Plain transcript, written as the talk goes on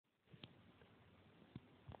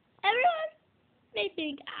may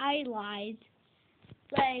think I lied.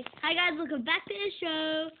 Like, hi guys, welcome back to the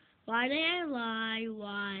show. Why did I lie?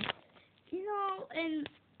 Why? You know, in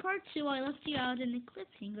part 2, I left you out in a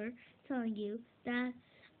cliffhanger telling you that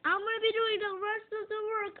I'm going to be doing the rest of the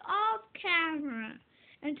work off camera.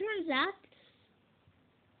 And turns out,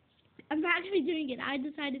 I'm actually doing it. I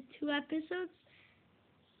decided 2 episodes.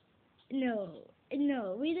 No,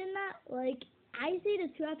 we did not. Like, I say the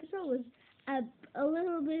 2 episode was a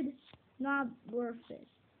little bit not worth it.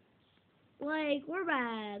 Like, we're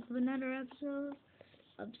back with another episode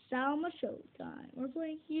of Salma Showtime. We're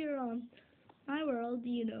playing here on my world,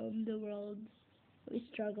 you know, the world we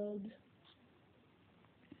struggled.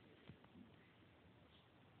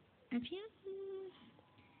 If you,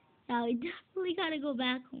 yeah, we definitely gotta go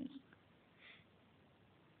back home.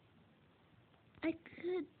 I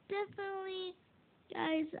could definitely,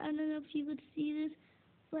 guys, I don't know if you could see this,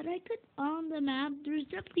 but I could, on the map, there's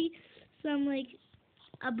definitely some, like,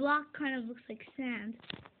 a block kind of looks like sand.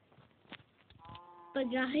 But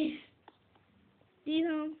guys, you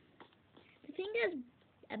know, the thing is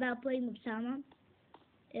about playing with Salma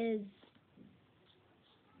is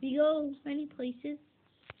we go many places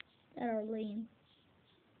that are lame.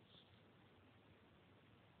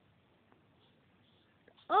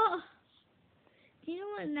 Oh! Do you know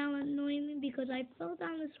what now annoying me? Because I fell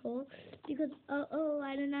down this hole because,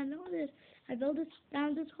 I did not know this. I fell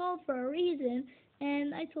down this hole for a reason,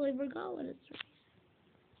 and I totally forgot what it's for.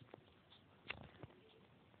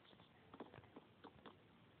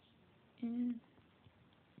 And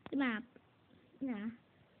the map. Yeah.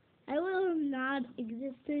 I would have not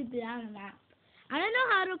existed without a map. I don't know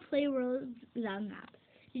how to play worlds without a map.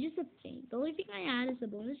 It's just a thing. The only thing I add is a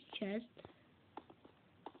bonus chest.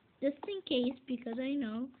 Just in case, because I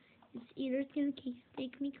know it's either going to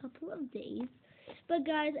take me a couple of days. But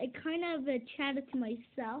guys, I kind of chatted to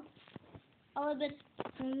myself a little bit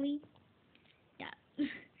only. Yeah.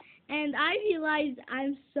 And I realized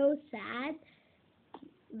I'm so sad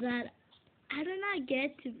that I do not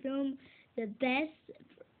get to film the best,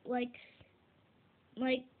 like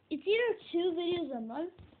it's either 2 videos a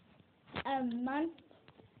month.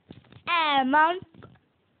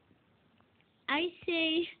 I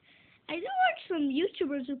say, I do watch some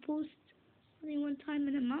YouTubers who post only 1 time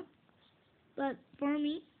in a month, but for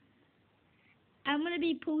me, I'm gonna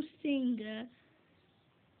be posting.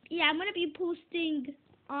 I'm gonna be posting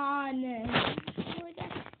on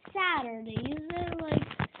Saturdays.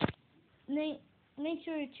 Make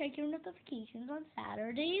sure to check your notifications on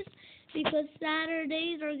Saturdays, because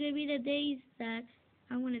Saturdays are gonna be the days that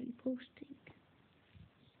I'm gonna be posting.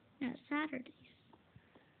 Yeah, Saturdays.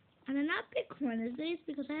 And then not pick Wednesdays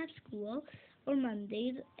because I have school, or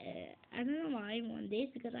Mondays. I don't know why Mondays,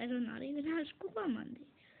 because I do not even have school on Mondays.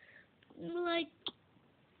 Like,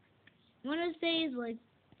 Wednesdays,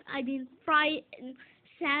 Friday,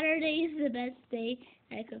 Saturday is the best day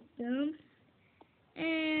I could film.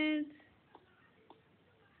 And,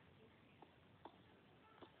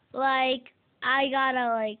 I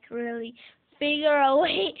gotta, really figure a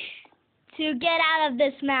way to get out of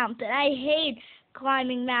this mountain. I hate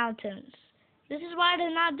climbing mountains. This is why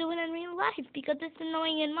they're not doing it in real life, because it's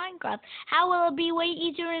annoying in Minecraft. How will it be way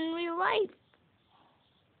easier in real life?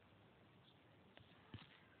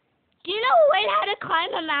 Do you know a way how to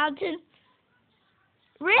climb a mountain?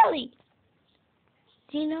 Really?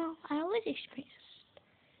 Do you know, I always experienced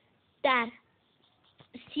that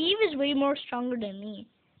Steve is way more stronger than me.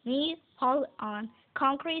 Me, fall on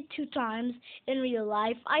concrete 2 times in real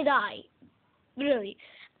life, I die. Really.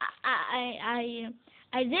 I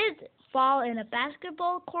did fall in a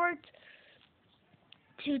basketball court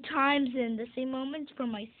 2 times in the same moment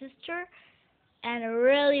from my sister, and it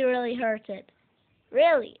really, really hurt it.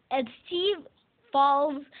 Really. And Steve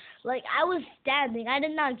falls, I was standing, I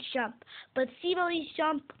did not jump, but Steve only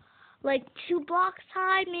jumped 2 blocks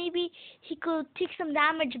high. Maybe he could take some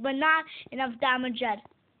damage, but not enough damage that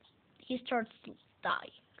he starts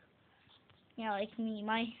dying. Yeah, like me,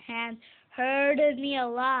 my hand hurted me a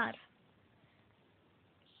lot.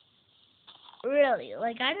 Really,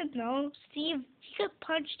 I don't know. Steve, he could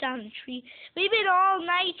punch down a tree. We've been all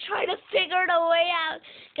night trying to figure the way out.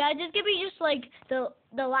 Guys, just give me just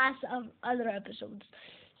the last of other episodes.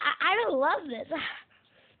 I don't love this.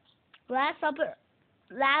 Last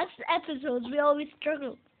episodes, we always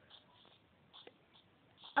struggled.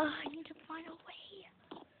 Oh, I need to find a way.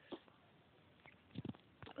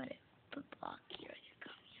 But if I put block here, I can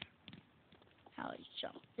come here. Now I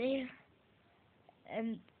jump there.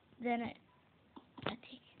 And then I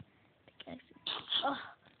take pickaxe. Oh,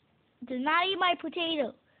 do not eat my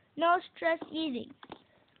potato. No stress eating.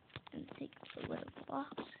 And take the little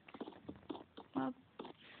box. Up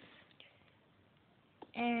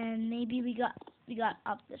And maybe we got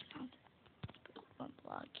up this mountain. One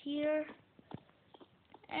block here.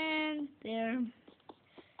 And there.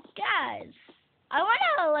 Guys, I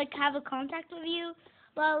wanna like have a contact with you.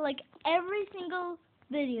 Well, like every single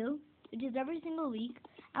video, which is every single week,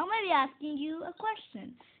 I'm gonna be asking you a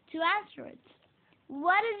question to answer it.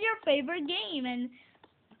 What is your favorite game? And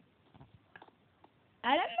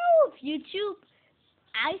I don't know if YouTube.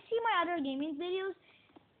 I see my other gaming videos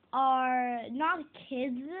are not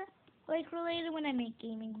kids like related when I make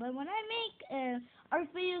gaming, but when I make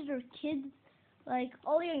art videos or kids like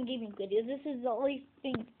only on gaming videos. This is the only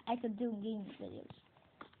thing I could do in gaming videos.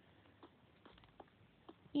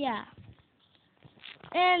 Yeah.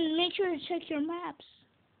 And make sure to check your maps.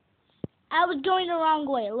 I was going the wrong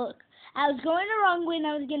way. Look, I was going the wrong way and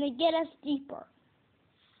I was gonna get us deeper.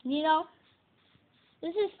 You know?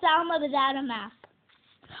 This is Salma the data map.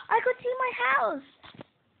 I could see my house.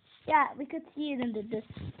 Yeah, we could see it in the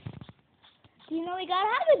distance. You know, we gotta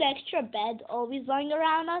have an extra bed always lying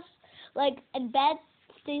around us. Like, a bed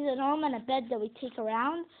stays at home and a bed that we take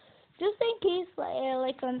around. Just in case,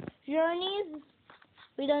 like on journeys,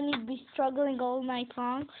 we don't need to be struggling all night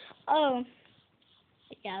long. Oh,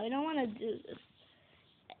 yeah, we don't want to do this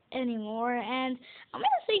anymore. And I'm going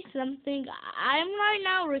to say something. I'm right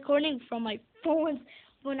now recording from my phone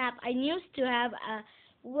app. I used to have a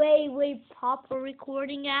way proper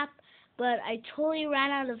recording app, but I totally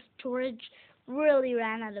ran out of storage. Really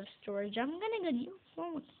ran out of storage. I'm getting a new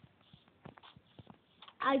phone.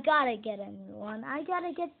 I gotta get a new one. I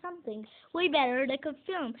gotta get something way better that could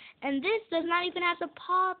film. And this does not even have the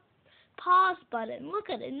pause button. Look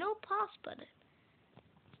at it, no pause button.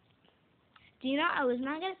 Do you know I was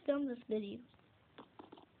not gonna film this video?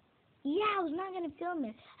 Yeah, I was not gonna film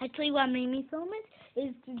it. I tell you what made me film it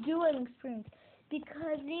is to do an experience.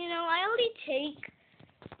 Because, you know, I only take,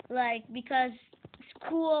 because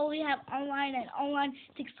school we have online and online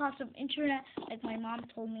takes lots of internet. Like my mom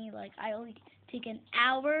told me, I only take an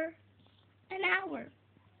hour.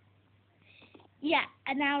 Yeah,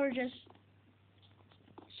 an hour just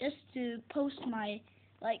to post my,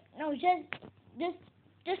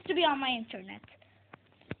 just to be on my internet.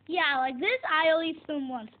 Yeah, like this I only film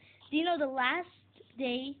once. Do you know the last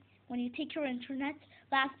day when you take your internet,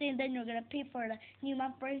 last day and then you're going to pay for the new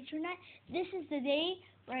month for internet? This is the day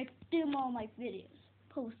where I film all my videos,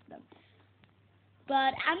 post them.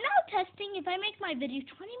 But I'm now testing if I make my video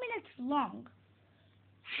 20 minutes long.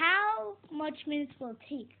 How much minutes will it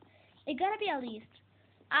take? It gotta be at least.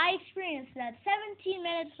 I experienced that 17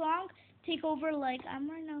 minutes long take over I'm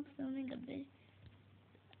right now filming a video.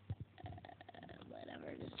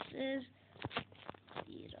 Whatever this is.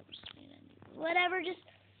 Whatever, just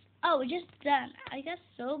done. I guess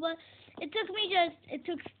so, but it took 10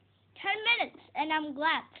 minutes, and I'm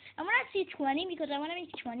glad. I want to see 20 because I want to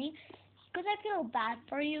make 20 because I feel bad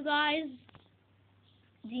for you guys.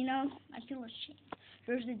 Do you know? I feel ashamed.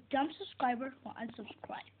 There's a dumb subscriber who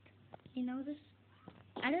unsubscribed. You know this?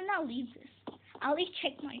 I did not leave this. I'll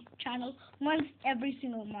check my channel once every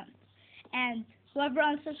single month. And whoever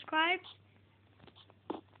unsubscribes,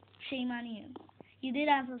 shame on you. You did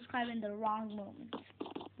unsubscribe in the wrong moment.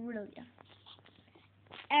 Really.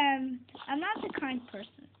 And I'm not the kind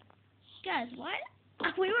person. Guys, what?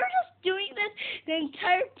 We were just doing this the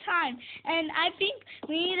entire time. And I think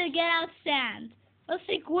we need to get out sand. Let's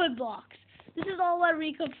take wood blocks. This is all what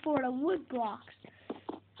we could afford, wood blocks.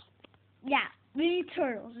 Yeah, we need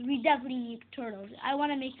turtles. We definitely need turtles. I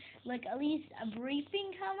want to make, at least a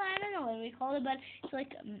briefing helmet. I don't know what we call it, but it's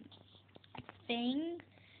like a thing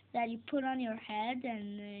that you put on your head,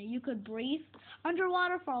 and you could breathe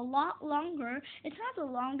underwater for a lot longer. It's not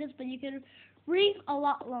the longest, but you could breathe a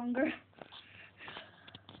lot longer.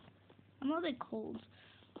 I'm a bit cold.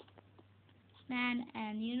 Man,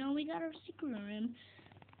 and you know, we got our secret room.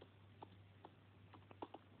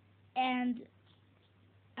 And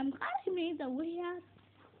I'm glad I made the way out.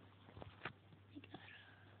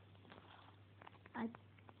 I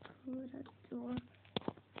put a door,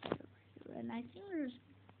 and I think there's,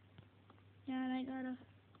 and I gotta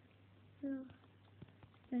fill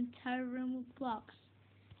the entire room with blocks,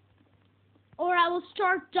 or I will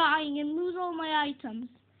start dying and lose all my items.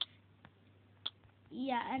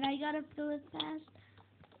 Yeah, and I gotta fill it fast.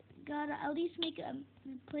 Gotta at least make a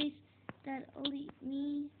place that only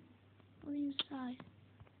inside.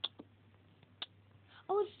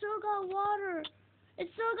 Oh, it's still got water.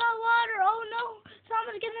 It's still got water. Oh no,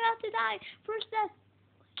 someone's getting about to die. First death.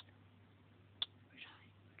 We're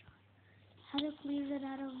dying. How to clear it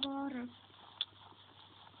out of water?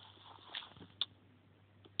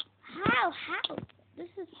 How?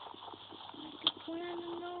 This is like a point. I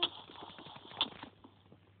don't know.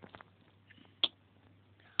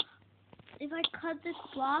 if I cut this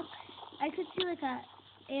block, I could see like a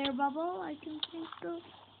air bubble. I can think so.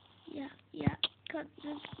 Yeah. Cut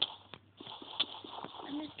this.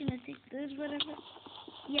 I'm just gonna take this, whatever.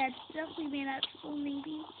 Yeah, it's definitely made out of wool,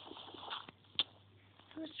 maybe.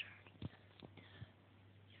 So let's try.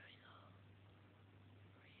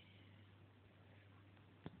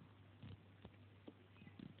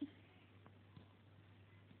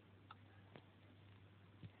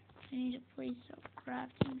 I need to place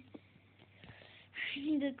self-crafting. I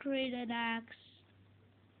need to create an axe.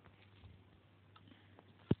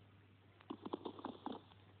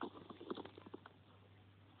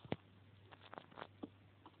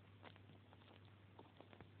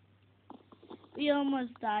 We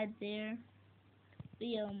almost died there.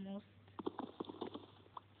 We almost.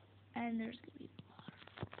 And there's gonna be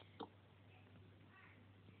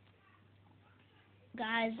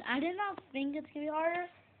guys, I did not think it's gonna be harder.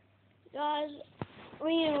 Guys,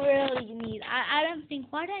 we really need. I don't think.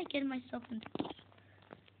 Why did I get myself into this?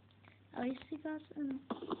 At least we got some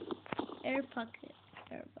air bucket,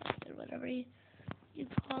 whatever you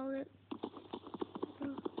call it.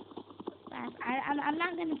 I'm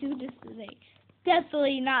not gonna do this today.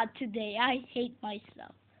 Definitely not today. I hate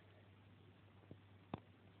myself.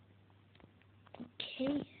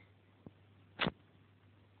 Okay.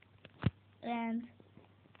 And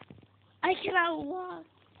I cannot walk.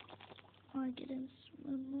 Oh, I get in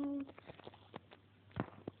swim mode.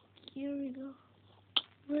 Here we go.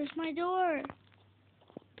 Where's my door?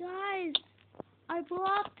 Guys, I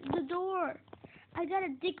blocked the door. I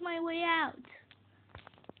gotta dig my way out.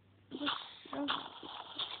 So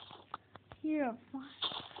here,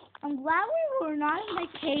 I'm glad we were not in the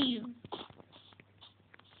cave.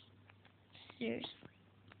 Seriously.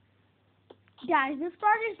 Guys, this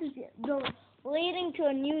part is leading to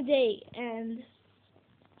a new day, and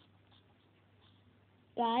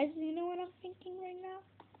guys, you know what I'm thinking right now?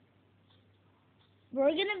 We're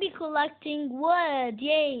gonna be collecting wood.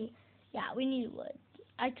 Yay! Yeah, we need wood.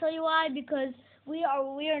 I tell you why, because we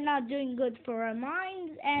are not doing good for our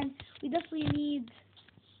minds, and we definitely need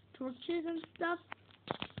torches and stuff.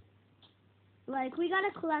 Like, we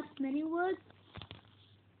gotta collect many wood.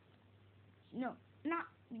 No,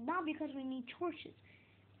 not because we need torches,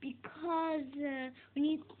 because we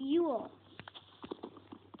need fuel.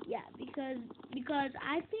 Yeah, because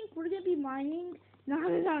I think we're gonna be mining, not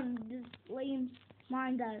on this lame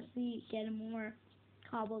mine that we get more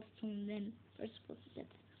cobblestone than we're supposed to get.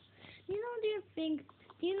 Do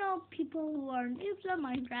you know people who are noobs on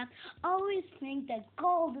Minecraft always think that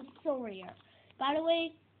gold is so rare. By the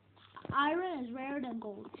way, iron is rarer than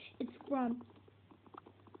gold. It's from,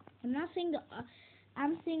 I'm not saying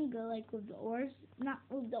I'm saying like with the ores, not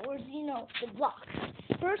with the ores, the blocks.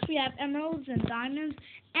 First we have emeralds and diamonds,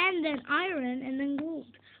 and then iron, and then gold.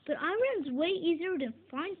 But iron is way easier to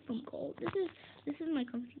find from gold. This is my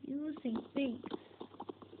confusing thing.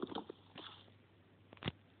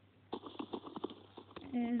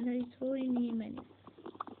 And I totally need many.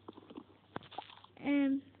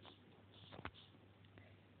 And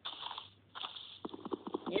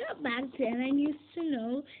back then I used to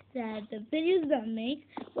know that the videos that I make,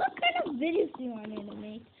 what kind of videos do you want me to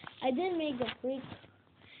make? I did make a freak.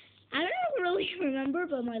 I don't really remember,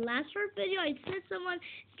 but my last short video, I said someone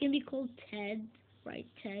it's gonna be called Ted, right?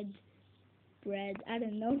 Ted Bread. I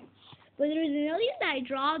don't know. But there's an alien that I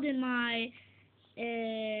drawed in my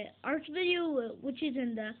art video, which is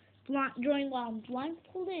in the drawing while I'm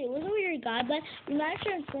blindfolded. It was a weird guy, but we managed to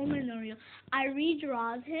transform him in real. I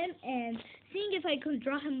redraw him and seeing if I could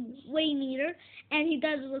draw him way neater, and he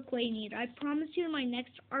does look way neater. I promise you in my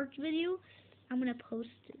next art video, I'm gonna post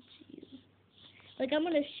it to you. Like, I'm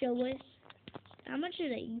gonna show it. How much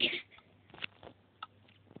did I get?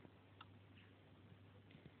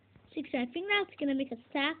 6. I think that's gonna make a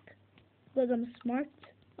stack because I'm smart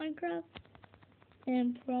Minecraft.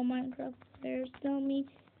 And pro Minecraft players tell me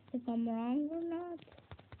if I'm wrong or not.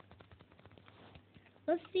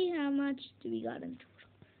 Let's see how much do we got in total.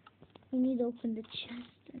 We need to open the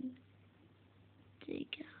chest and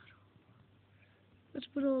take out. Let's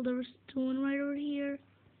put all the stone right over here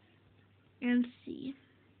and see.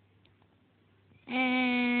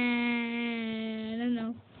 And I don't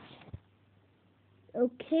know.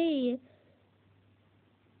 Okay.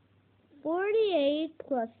 48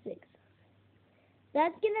 plus 6.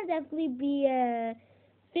 That's gonna definitely be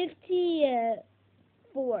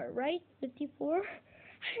 54, right? 54?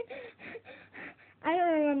 I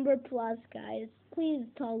don't remember plus, guys. Please,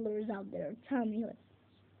 toddlers out there, tell me.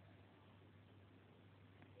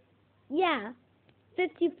 Yeah,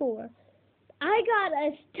 54. I got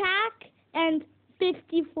a stack and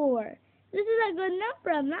 54. This is a good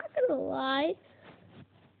number, I'm not gonna lie.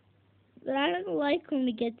 But I don't like when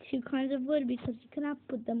we get two kinds of wood because you cannot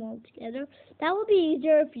put them all together. That would be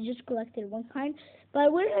easier if you just collected one kind.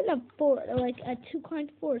 But we're in a like a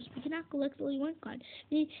two-kind forest. We cannot collect only one kind.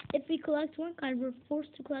 If we collect one kind, we're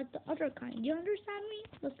forced to collect the other kind. Do you understand me?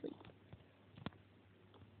 Let's sleep.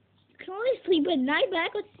 You can only sleep at night, but I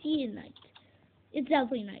could see at night. It's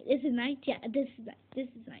definitely night. Is it night? Yeah, this is night. This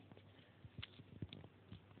is night.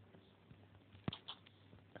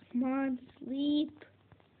 Come on, sleep.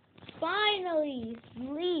 Finally,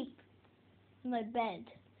 sleep in my bed.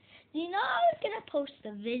 Do you know I was gonna post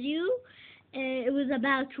a video? It was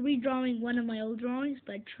about redrawing one of my old drawings,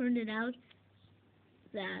 but it turned it out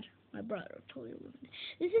that my brother totally ruined it.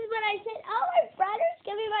 This is when I said, "Oh, my brother's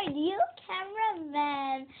gonna be my new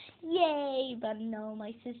cameraman, yay!" But no,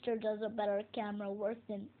 my sister does a better camera work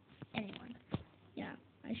than anyone. Yeah,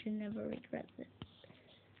 I should never regret this.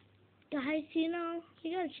 Guys, you know,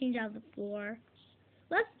 we gotta change out the floor.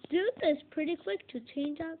 Let's do this pretty quick to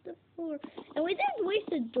change out the floor. And we didn't waste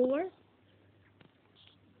the door.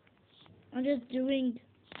 I'm just doing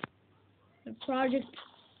the project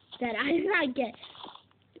that I did not get.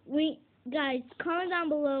 Guys, comment down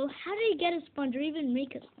below, how do you get a sponge or even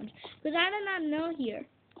make a sponge? Because I did not know here.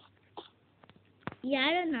 Yeah,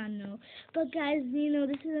 I did not know. But guys, you know,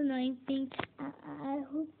 this is an annoying thing. I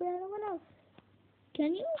hope that I don't know.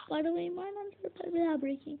 Can you, by the way, mine without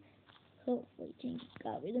breaking? Hopefully, change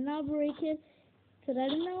God. We did not break it because I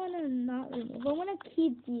don't want to not remove. I want to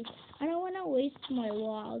keep these. I don't want to waste my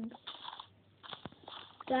logs.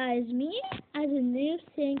 Guys, me as a new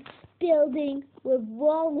thing, building with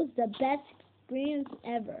wall was the best experience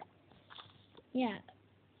ever. Yeah,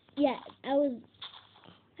 I was.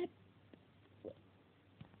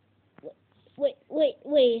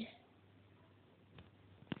 Wait.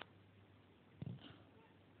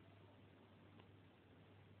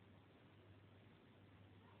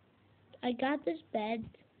 I got this bed.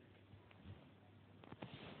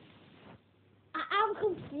 I'm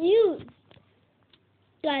confused.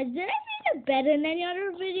 Guys, did I make a bed in any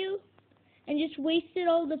other video? And just wasted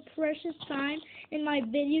all the precious time in my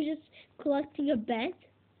video just collecting a bed?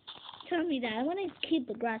 Tell me that. I want to keep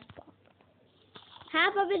the grass block.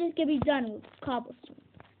 Half of it is going to be done with cobblestone.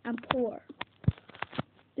 I'm poor.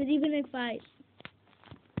 But even if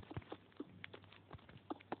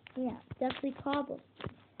yeah, definitely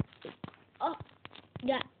cobblestone. Oh,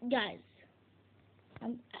 guys.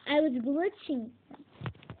 I was glitching.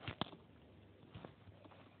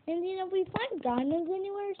 And you know, if we find diamonds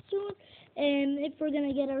anywhere soon, and if we're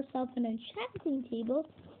gonna get ourselves an enchanting table,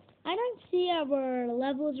 I don't see our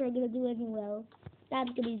levels are gonna do any well. That's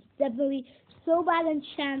gonna be definitely so bad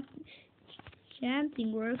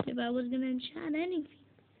enchanting work if I was gonna enchant anything.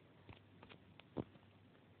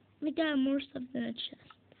 We got more stuff than a chest.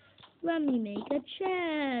 Let me make a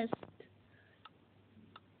chest.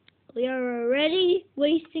 We are already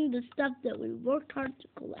wasting the stuff that we worked hard to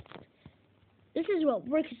collect. This is what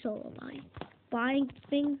work is all about. Buying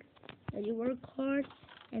things that you work hard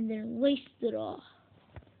and then waste it all.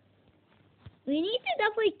 We need to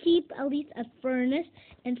definitely keep at least a furnace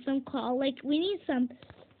and some coal. Like, we need some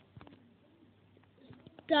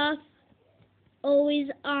stuff always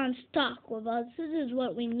on stock with us. This is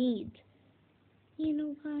what we need. You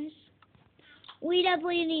know, guys, we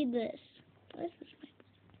definitely need this.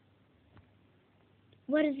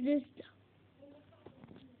 What is this